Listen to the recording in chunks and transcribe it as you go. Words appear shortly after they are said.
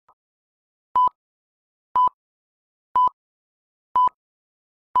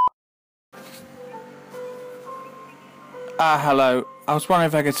Hello. I was wondering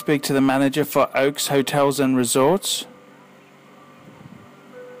if I could speak to the manager for Oaks Hotels and Resorts.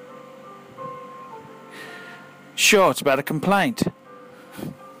 Sure, it's about a complaint.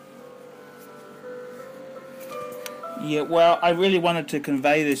 Yeah, well, I really wanted to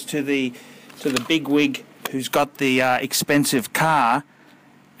convey this to the bigwig who's got the expensive car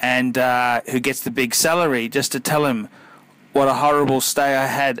and who gets the big salary, just to tell him what a horrible stay I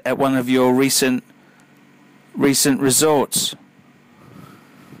had at one of your recent resorts.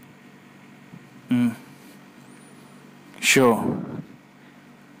 Sure.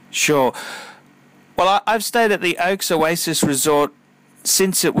 Well, I've stayed at the Oaks Oasis Resort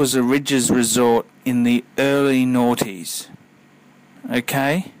since it was a Ridges Resort in the early noughties.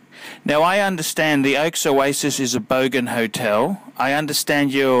 Okay? Now, I understand the Oaks Oasis is a bogan hotel. I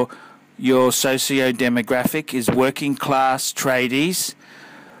understand your socio-demographic is working class tradies.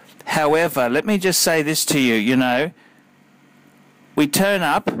 However, let me just say this to you, we turn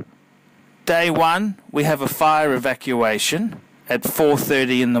up, day one, we have a fire evacuation at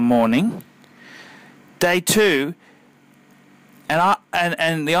 4:30 in the morning. Day two,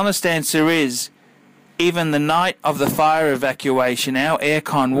 and the honest answer is, even the night of the fire evacuation, our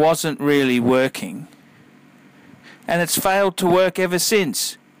aircon wasn't really working. And it's failed to work ever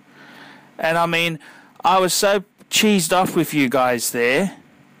since. And I mean, I was so cheesed off with you guys there.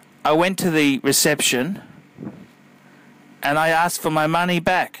 I went to the reception and I asked for my money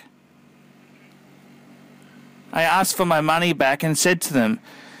back. I asked for my money back and said to them,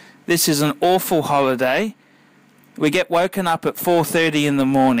 this is an awful holiday. We get woken up at 4:30 in the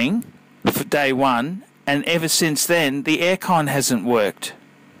morning for day one, and ever since then, the aircon hasn't worked.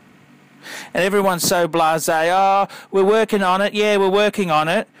 And everyone's so blasé, oh, we're working on it, yeah, we're working on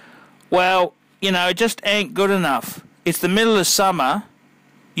it. Well, it just ain't good enough. It's the middle of summer,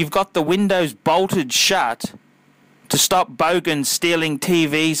 you've got the windows bolted shut to stop bogans stealing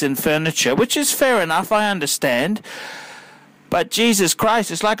TVs and furniture, which is fair enough, I understand. But Jesus Christ,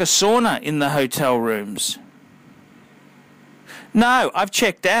 it's like a sauna in the hotel rooms. No, I've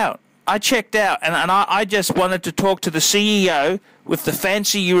checked out. I checked out, and I just wanted to talk to the CEO with the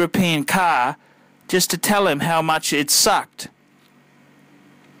fancy European car just to tell him how much it sucked.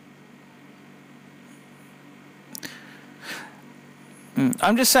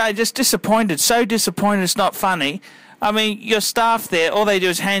 I'm just saying, just disappointed, so disappointed it's not funny. I mean, your staff there, all they do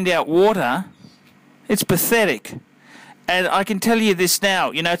is hand out water. It's pathetic. And I can tell you this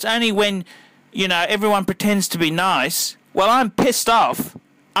now, it's only when, everyone pretends to be nice. Well, I'm pissed off.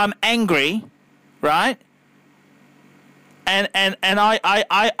 I'm angry, right? And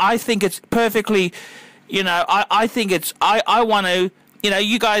I think it's perfectly, I think it's, I want to,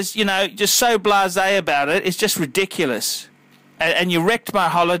 you guys, just so blasé about it. It's just ridiculous. And you wrecked my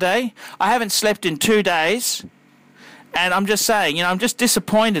holiday. I haven't slept in 2 days. And I'm just saying, I'm just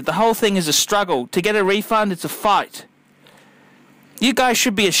disappointed. The whole thing is a struggle. To get a refund, it's a fight. You guys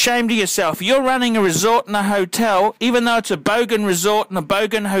should be ashamed of yourself. You're running a resort and a hotel, even though it's a bogan resort and a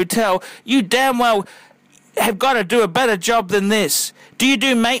bogan hotel, you damn well have got to do a better job than this. Do you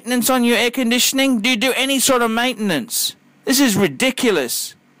do maintenance on your air conditioning? Do you do any sort of maintenance? This is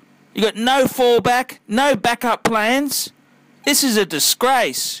ridiculous. You got no fallback, no backup plans. This is a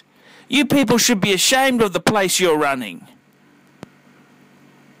disgrace. You people should be ashamed of the place you're running.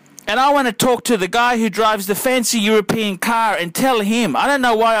 And I want to talk to the guy who drives the fancy European car and tell him. I don't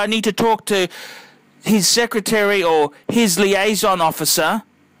know why I need to talk to his secretary or his liaison officer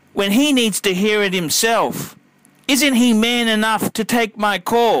when he needs to hear it himself. Isn't he man enough to take my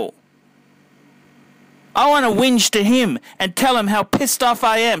call? I want to whinge to him and tell him how pissed off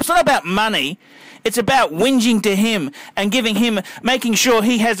I am. It's not about money. It's about whinging to him and making sure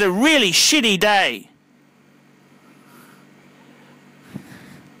he has a really shitty day.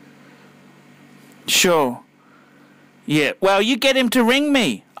 Sure. Yeah, well, you get him to ring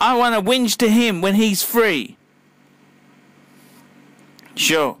me. I want to whinge to him when he's free.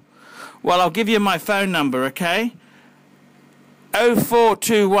 Sure. Well, I'll give you my phone number, okay?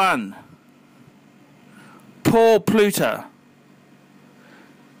 0421 Paul Pluter.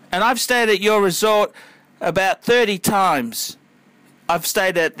 And I've stayed at your resort about 30 times. I've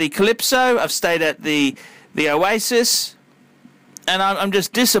stayed at the Calypso, I've stayed at the Oasis, and I'm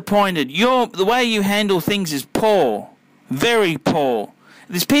just disappointed. The way you handle things is poor, very poor.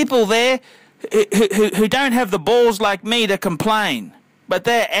 There's people there who don't have the balls like me to complain, but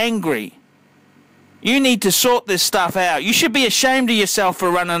they're angry. You need to sort this stuff out. You should be ashamed of yourself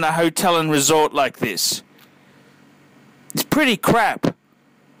for running a hotel and resort like this. It's pretty crap.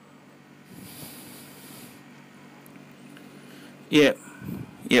 Yeah,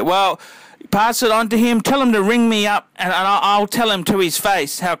 well, Pass it on to him. Tell him to ring me up, and I'll tell him to his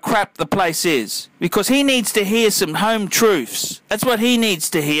face how crap the place is. Because he needs to hear some home truths. That's what he needs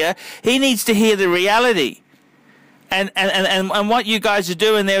to hear. He needs to hear the reality. And what you guys are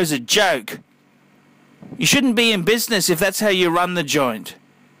doing there is a joke. You shouldn't be in business if that's how you run the joint.